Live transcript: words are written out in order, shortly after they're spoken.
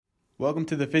Welcome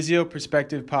to the Physio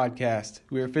Perspective Podcast.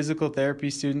 We are physical therapy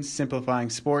students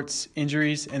simplifying sports,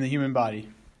 injuries, and the human body.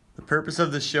 The purpose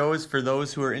of the show is for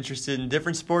those who are interested in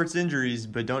different sports injuries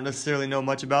but don't necessarily know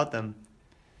much about them.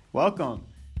 Welcome.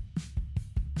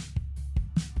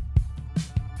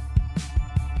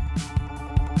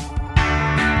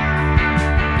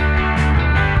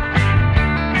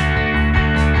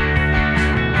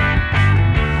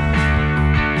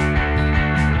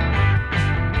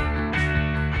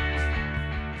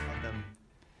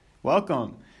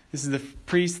 Welcome. This is the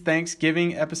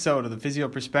pre-Thanksgiving episode of the Physio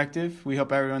Perspective. We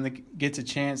hope everyone that gets a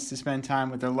chance to spend time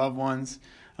with their loved ones,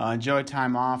 enjoy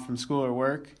time off from school or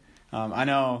work. I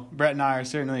know Brett and I are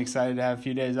certainly excited to have a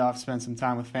few days off, spend some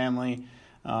time with family.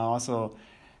 Also,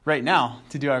 right now,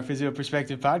 to do our Physio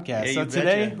Perspective podcast. Yeah, so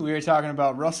today, we are talking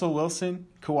about Russell Wilson,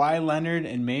 Kawhi Leonard,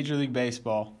 and Major League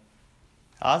Baseball.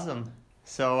 Awesome.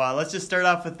 So let's just start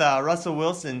off with Russell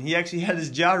Wilson. He actually had his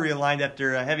jaw realigned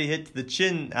after a heavy hit to the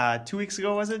chin 2 weeks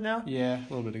ago, was it now? Yeah, a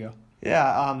little bit ago.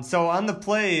 Yeah, so on the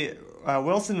play,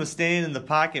 Wilson was staying in the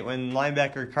pocket when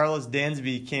linebacker Carlos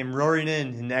Dansby came roaring in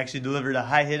and actually delivered a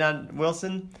high hit on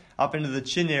Wilson up into the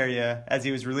chin area as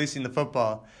he was releasing the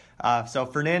football. So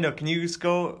Fernando, can you just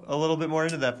go a little bit more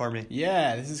into that for me?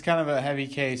 Yeah, this is kind of a heavy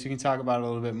case. We can talk about it a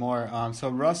little bit more. So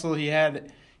Russell,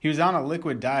 he was on a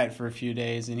liquid diet for a few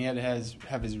days, and he had to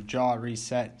have his jaw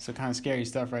reset. So kind of scary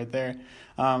stuff right there.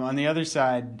 On the other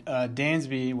side,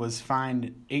 Dansby was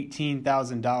fined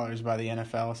 $18,000 by the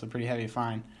NFL, so pretty heavy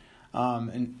fine.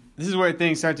 And this is where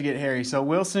things start to get hairy. So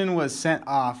Wilson was sent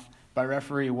off by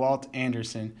referee Walt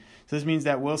Anderson. So this means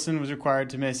that Wilson was required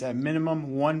to miss at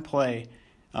minimum one play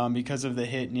because of the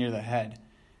hit near the head.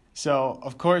 So,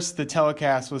 of course, the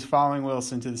telecast was following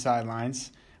Wilson to the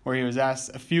sidelines, where he was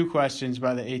asked a few questions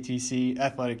by the ATC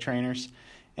athletic trainers.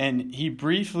 And he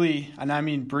briefly, and I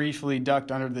mean briefly,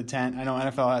 ducked under the tent. I know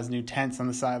NFL has new tents on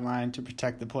the sideline to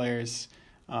protect the players'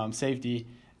 safety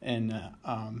and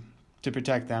to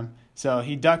protect them. So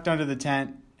he ducked under the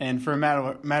tent and for a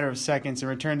matter of seconds and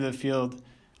returned to the field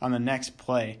on the next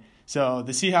play. So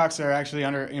the Seahawks are actually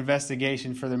under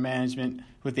investigation for their management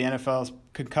with the NFL's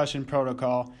concussion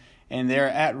protocol, and they're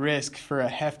at risk for a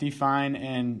hefty fine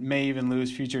and may even lose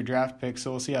future draft picks.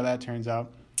 So we'll see how that turns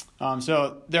out.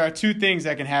 So there are two things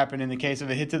that can happen in the case of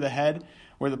a hit to the head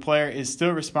where the player is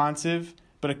still responsive,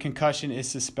 but a concussion is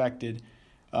suspected,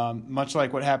 much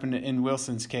like what happened in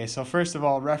Wilson's case. So first of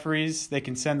all, referees, they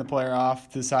can send the player off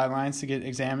to the sidelines to get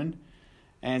examined.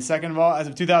 And second of all, as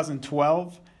of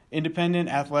 2012, independent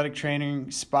athletic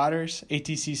training spotters,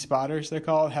 ATC spotters they're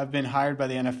called, have been hired by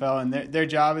the NFL, and their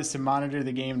job is to monitor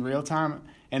the game in real time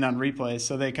and on replays.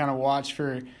 So they kind of watch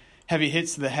for heavy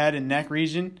hits to the head and neck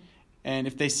region, and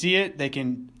if they see it, they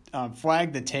can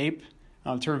flag the tape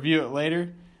to review it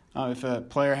later. If a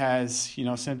player has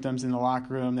symptoms in the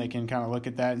locker room, they can kind of look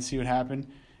at that and see what happened.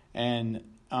 And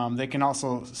they can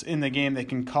also, in the game, they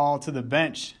can call to the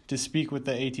bench to speak with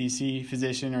the ATC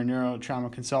physician or neurotrauma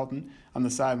consultant on the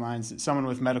sidelines, someone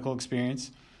with medical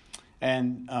experience.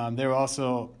 And they're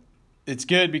also, it's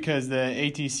good because the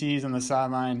ATCs on the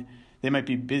sideline, they might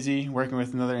be busy working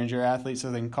with another injured athlete, so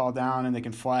they can call down and they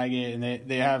can flag it, and they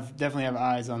definitely have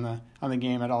eyes on the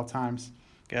game at all times.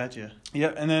 Gotcha.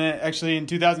 Yep, and then actually in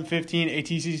 2015,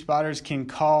 ATC spotters can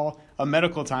call a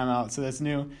medical timeout, so that's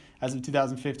new as of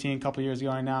 2015, a couple years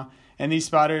ago now. And these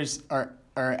spotters are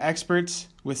experts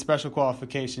with special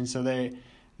qualifications, so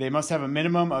they must have a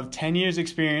minimum of 10 years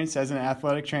experience as an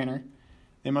athletic trainer.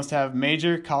 They must have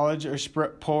major college or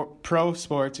pro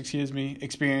sports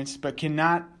experience, but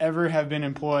cannot ever have been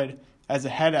employed as a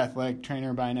head athletic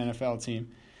trainer by an NFL team,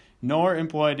 nor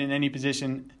employed in any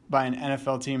position by an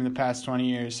NFL team in the past 20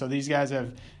 years. So these guys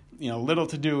have little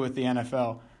to do with the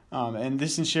NFL. And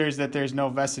this ensures that there's no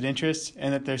vested interest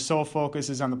and that their sole focus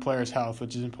is on the player's health,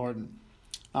 which is important.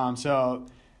 So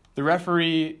the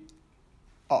referees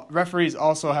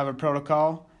also have a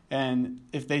protocol, and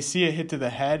if they see a hit to the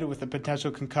head with a potential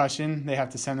concussion, they have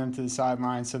to send them to the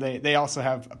sideline. So they also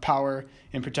have power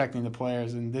in protecting the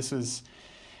players. And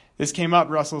this came up.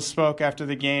 Russell spoke after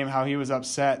the game how he was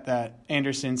upset that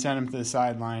Anderson sent him to the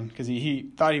sideline because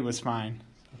he thought he was fine.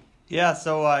 Yeah,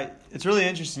 so it's really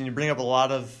interesting. You bring up a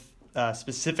lot of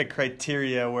specific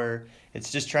criteria where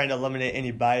it's just trying to eliminate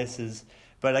any biases.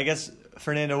 But I guess,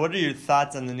 Fernando, what are your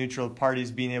thoughts on the neutral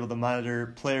parties being able to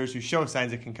monitor players who show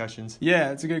signs of concussions?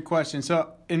 Yeah, it's a good question.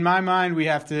 So in my mind, we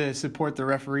have to support the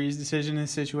referee's decision in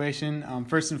this situation.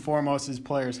 First and foremost is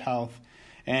players' health.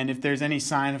 And if there's any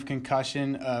sign of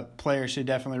concussion, a player should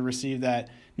definitely receive that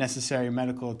necessary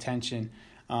medical attention.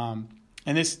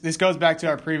 And this goes back to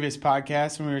our previous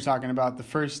podcast when we were talking about the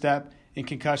first step in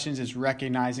concussions is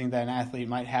recognizing that an athlete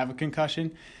might have a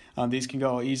concussion. These can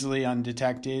go easily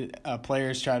undetected.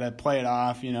 Players try to play it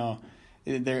off.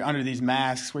 They're under these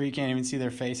masks where you can't even see their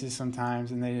faces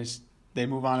sometimes, and they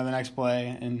move on to the next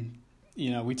play. And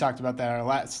we talked about that in our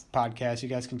last podcast. You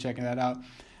guys can check that out.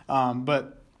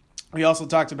 But we also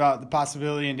talked about the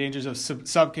possibility and dangers of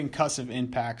subconcussive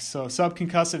impacts. So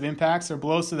subconcussive impacts are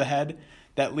blows to the head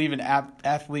that leave an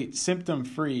athlete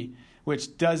symptom-free,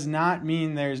 which does not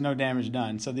mean there's no damage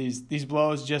done. So these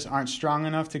blows just aren't strong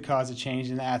enough to cause a change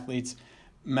in the athlete's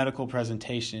medical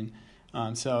presentation.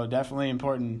 So definitely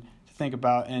important to think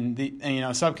about. And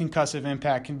subconcussive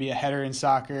impact can be a header in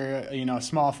soccer. A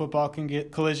small football can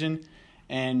get collision,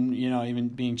 and even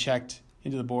being checked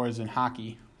into the boards in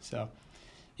hockey. So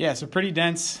pretty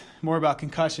dense. More about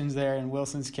concussions there in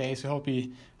Wilson's case. We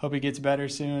hope he gets better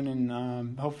soon,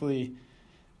 and hopefully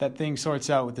that thing sorts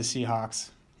out with the Seahawks.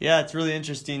 Yeah, it's really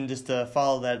interesting just to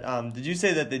follow that. Did you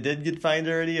say that they did get fined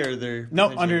already, or they're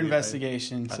under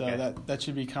investigation? Okay. So that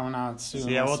should be coming out soon. So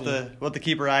yeah, we'll have to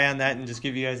keep our eye on that and just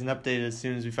give you guys an update as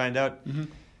soon as we find out.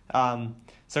 Mm-hmm.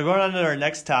 So going on to our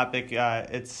next topic,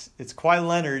 it's Kawhi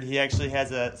Leonard. He actually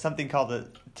has something called a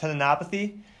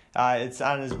tendinopathy. It's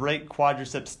on his right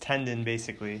quadriceps tendon,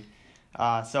 basically.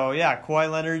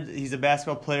 Kawhi Leonard, he's a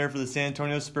basketball player for the San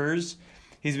Antonio Spurs.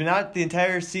 He's been out the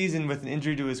entire season with an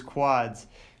injury to his quads.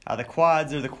 The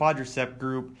quads, or the quadricep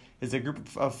group, is a group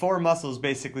of 4 muscles,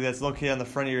 basically, that's located on the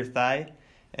front of your thigh.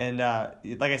 And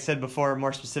like I said before,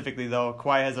 more specifically, though,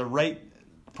 Kawhi has a right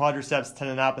quadriceps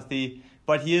tendinopathy,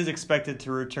 but he is expected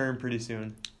to return pretty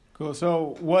soon. Cool.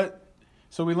 So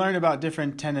we learned about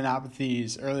different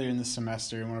tendinopathies earlier in the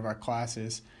semester in one of our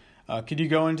classes. Could you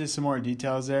go into some more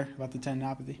details there about the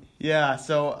tendinopathy? Yeah,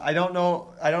 so I don't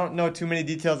know too many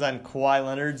details on Kawhi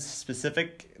Leonard's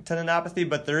specific tendinopathy,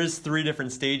 but there is 3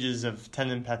 different stages of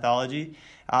tendon pathology.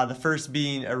 The first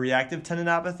being a reactive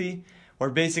tendinopathy, where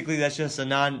basically that's just a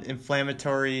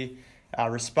non-inflammatory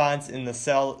response in the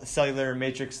cellular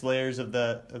matrix layers of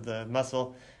the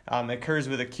muscle. It occurs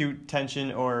with acute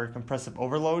tension or compressive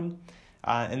overload.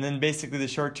 And then basically the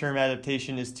short-term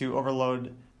adaptation to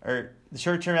overload that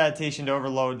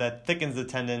thickens the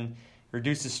tendon,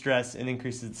 reduces stress, and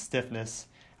increases the stiffness.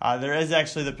 There is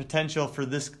actually the potential for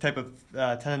this type of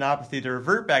tendinopathy to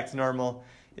revert back to normal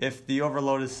if the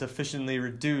overload is sufficiently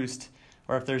reduced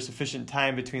or if there's sufficient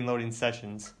time between loading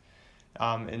sessions.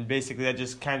 And basically that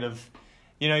just kind of,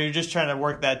 you're just trying to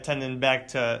work that tendon back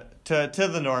to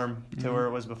the norm, to where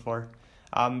it was before.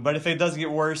 But if it does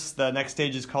get worse, the next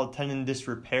stage is called tendon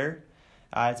disrepair.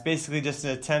 It's basically just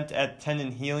an attempt at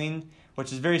tendon healing,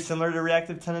 which is very similar to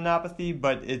reactive tendinopathy,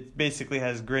 but it basically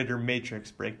has greater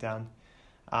matrix breakdown.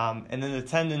 And then the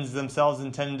tendons themselves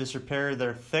in tendon disrepair,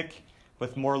 they're thick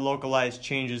with more localized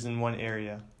changes in one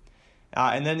area.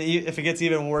 And then if it gets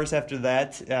even worse after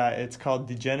that, it's called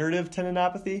degenerative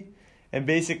tendinopathy. And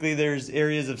basically there's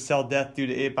areas of cell death due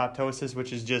to apoptosis,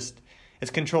 which is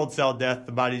it's controlled cell death.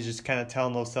 The body's just kind of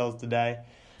telling those cells to die.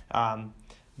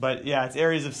 But yeah, it's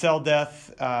areas of cell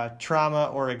death,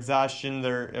 trauma, or exhaustion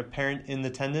that are apparent in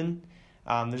the tendon.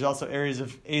 There's also areas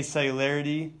of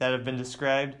acellularity that have been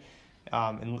described.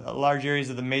 And large areas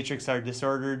of the matrix are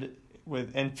disordered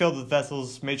and filled with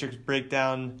vessels, matrix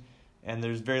breakdown, and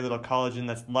there's very little collagen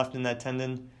that's left in that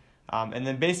tendon. And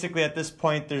then basically at this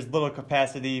point, there's little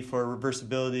capacity for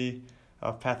reversibility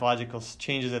of pathological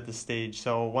changes at this stage.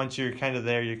 So once you're kind of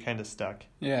there, you're kind of stuck.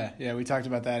 Yeah, we talked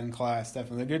about that in class.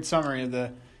 Definitely a good summary of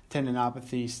the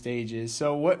tendinopathy stages.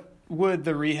 So what would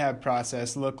the rehab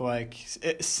process look like,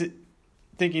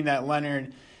 thinking that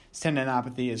Leonard's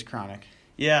tendinopathy is chronic?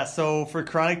 Yeah, so for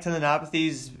chronic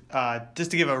tendinopathies,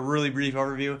 just to give a really brief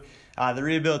overview, the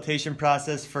rehabilitation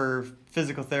process for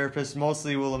physical therapists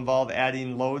mostly will involve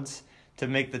adding loads to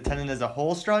make the tendon as a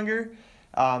whole stronger.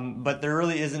 But there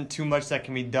really isn't too much that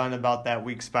can be done about that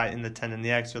weak spot in the tendon,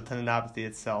 the actual tendinopathy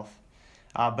itself.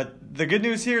 But the good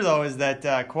news here, though, is that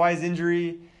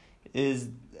Kawhi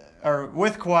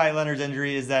Leonard's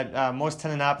injury is that most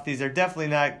tendinopathies are definitely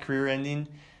not career-ending.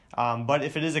 But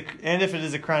if it is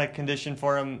a chronic condition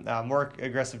for him, more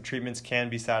aggressive treatments can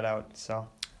be sought out. So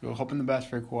we're hoping the best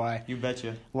for Kawhi. You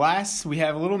betcha. Last, we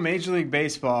have a little Major League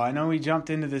Baseball. I know we jumped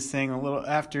into this thing a little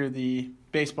after the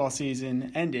baseball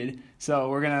season ended, so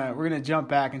we're gonna jump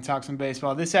back and talk some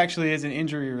baseball. This actually isn't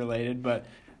injury related, but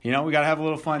we gotta have a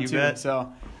little fun too. Bet.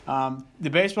 So the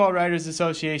Baseball Writers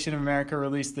Association of America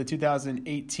released the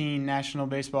 2018 National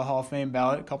Baseball Hall of Fame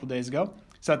ballot a couple days ago.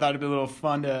 So I thought it'd be a little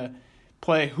fun to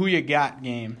play Who You Got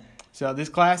game. So this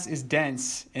class is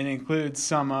dense and includes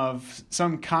some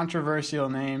controversial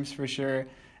names for sure,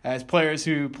 as players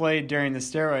who played during the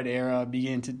steroid era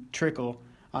begin to trickle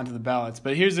onto the ballots.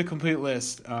 But here's the complete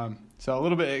list. So a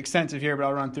little bit extensive here, but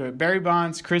I'll run through it. Barry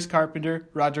Bonds, Chris Carpenter,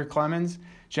 Roger Clemens,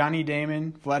 Johnny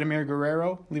Damon, Vladimir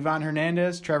Guerrero, Livan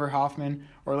Hernandez, Trevor Hoffman,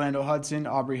 Orlando Hudson,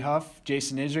 Aubrey Huff,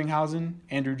 Jason Isringhausen,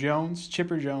 Andrew Jones,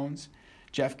 Chipper Jones,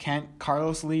 Jeff Kent,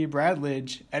 Carlos Lee, Brad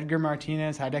Lidge, Edgar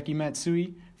Martinez, Hideki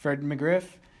Matsui, Fred McGriff,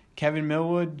 Kevin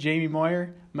Millwood, Jamie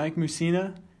Moyer, Mike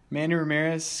Mussina, Manny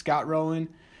Ramirez, Scott Rowland,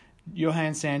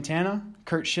 Johan Santana,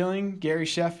 Kurt Schilling, Gary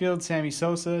Sheffield, Sammy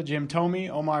Sosa, Jim Thome,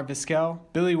 Omar Vizquel,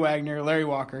 Billy Wagner, Larry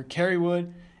Walker, Kerry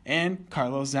Wood, and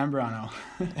Carlos Zambrano.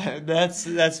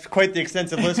 That's quite the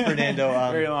extensive list, Fernando.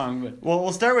 Very long, but well,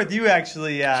 we'll start with you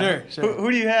actually. Sure.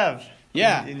 Who do you have?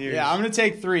 In yours? I'm going to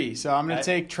take 3. So I'm going to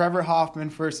take Trevor Hoffman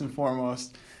first and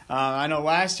foremost. I know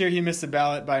last year he missed the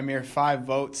ballot by a mere 5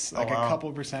 votes, a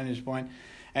couple percentage point.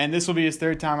 And this will be his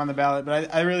 3rd time on the ballot,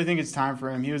 but I really think it's time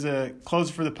for him. He was a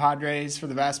closer for the Padres for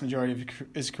the vast majority of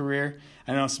his career.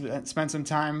 I know spent some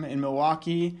time in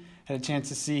Milwaukee, had a chance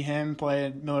to see him play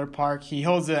at Miller Park. He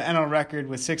holds the NL record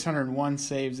with 601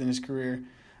 saves in his career.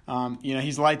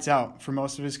 He's lights out for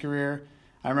most of his career.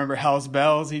 I remember Hell's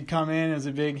Bells. He'd come in. It was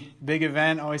a big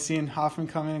event. Always seeing Hoffman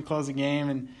come in and close the game,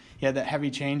 and he had that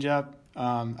heavy changeup.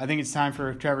 I think it's time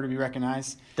for Trevor to be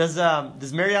recognized. Does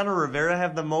Mariano Rivera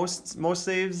have the most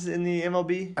saves in the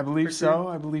MLB? I believe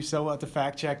so. We'll have to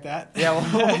fact check that. Yeah,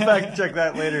 we'll fact check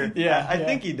that later. I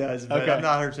think he does, but I'm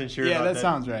not 100% sure about that. Yeah, that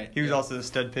sounds right. He was also a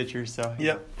stud pitcher, so.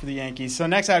 Yep, for the Yankees. So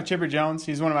next I have Chipper Jones.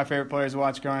 He's one of my favorite players to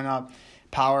watch growing up.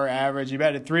 Power average. He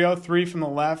batted .303 from the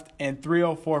left and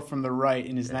 .304 from the right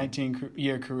in his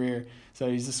 19-year career.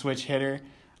 So he's a switch hitter.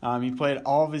 He played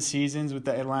all of his seasons with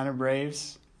the Atlanta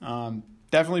Braves.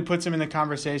 Definitely puts him in the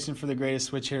conversation for the greatest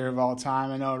switch hitter of all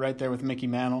time. I know right there with Mickey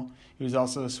Mantle. He was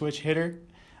also a switch hitter.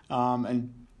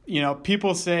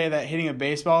 People say that hitting a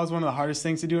baseball is one of the hardest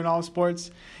things to do in all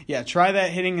sports. Yeah, try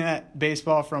that, hitting that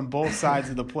baseball from both sides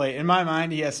of the plate. In my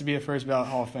mind, he has to be a first ballot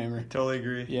Hall of Famer. Totally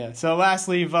agree. Yeah. So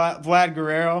lastly, Vlad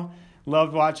Guerrero.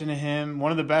 Loved watching him.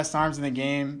 One of the best arms in the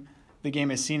game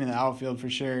has seen in the outfield for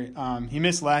sure. He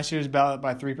missed last year's ballot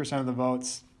by 3% of the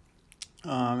votes.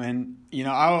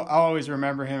 I'll always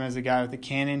remember him as a guy with a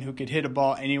cannon who could hit a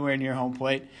ball anywhere near home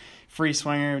plate. Free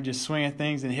swinger, would just swing at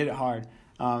things and hit it hard.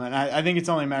 And I think it's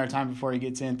only a matter of time before he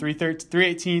gets in.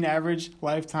 318 average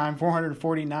lifetime,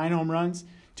 449 home runs,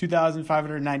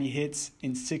 2,590 hits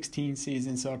in 16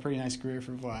 seasons. So a pretty nice career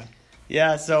for Vlad.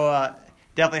 Yeah, so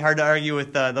definitely hard to argue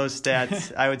with those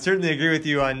stats. I would certainly agree with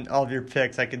you on all of your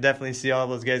picks. I could definitely see all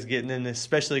those guys getting in,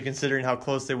 especially considering how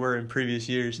close they were in previous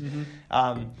years.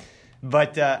 Mm-hmm.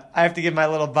 But I have to give my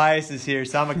little biases here.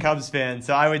 So I'm a Cubs fan.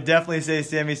 So I would definitely say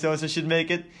Sammy Sosa should make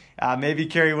it. Maybe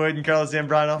Kerry Wood and Carlos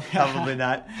Zambrano. Probably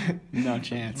not. No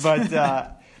chance.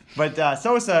 But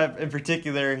Sosa in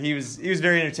particular, he was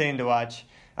very entertaining to watch.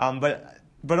 But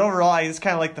overall, I just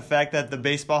kind of like the fact that the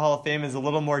Baseball Hall of Fame is a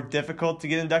little more difficult to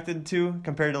get inducted into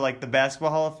compared to like the Basketball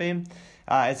Hall of Fame.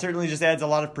 It certainly just adds a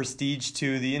lot of prestige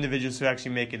to the individuals who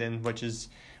actually make it in, which is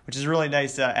a really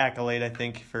nice accolade, I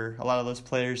think, for a lot of those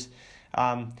players.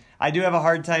 I do have a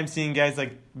hard time seeing guys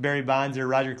like Barry Bonds or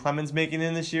Roger Clemens making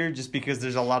in this year just because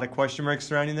there's a lot of question marks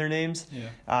surrounding their names.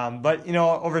 Yeah. But,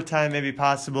 over time, maybe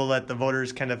possible that the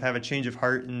voters kind of have a change of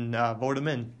heart and vote them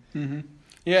in. Mm-hmm.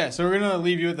 Yeah, so we're going to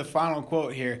leave you with the final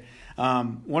quote here.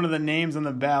 One of the names on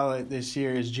the ballot this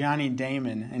year is Johnny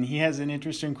Damon, and he has an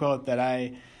interesting quote that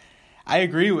I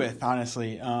agree with,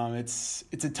 honestly. It's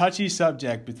a touchy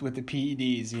subject with the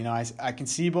PEDs. I can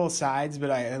see both sides, but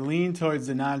I lean towards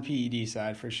the non-PED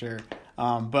side for sure.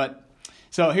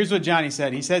 So here's what Johnny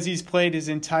said. He says he's played his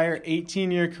entire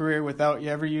 18-year career without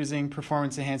ever using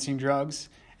performance-enhancing drugs,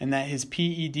 and that his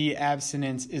PED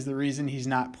abstinence is the reason he's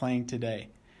not playing today.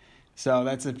 So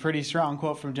that's a pretty strong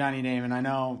quote from Johnny Damon. I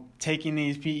know taking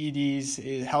these PEDs,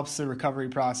 it helps the recovery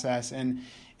process, and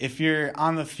if you're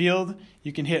on the field,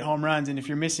 you can hit home runs, and if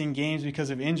you're missing games because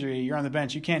of injury, you're on the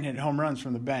bench, you can't hit home runs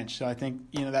from the bench. So I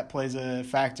think that plays a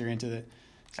factor into it.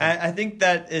 So. I think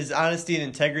that is honesty and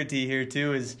integrity here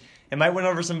too. Is it might win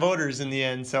over some voters in the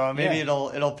end, so maybe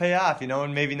it'll pay off,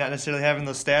 and maybe not necessarily having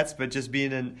those stats, but just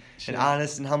being an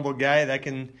honest and humble guy that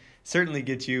can certainly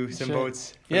get you some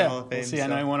votes for the Hall of Fame. We'll see. So. I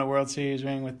know he won a World Series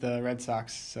ring with the Red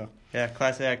Sox. So yeah,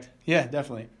 class act. Yeah,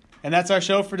 definitely. And that's our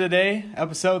show for today,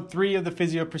 episode 3 of the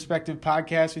Physio Perspective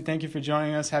podcast. We thank you for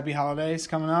joining us. Happy holidays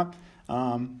coming up.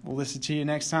 We'll listen to you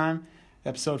next time,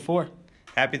 episode 4.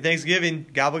 Happy Thanksgiving.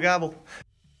 Gobble, gobble.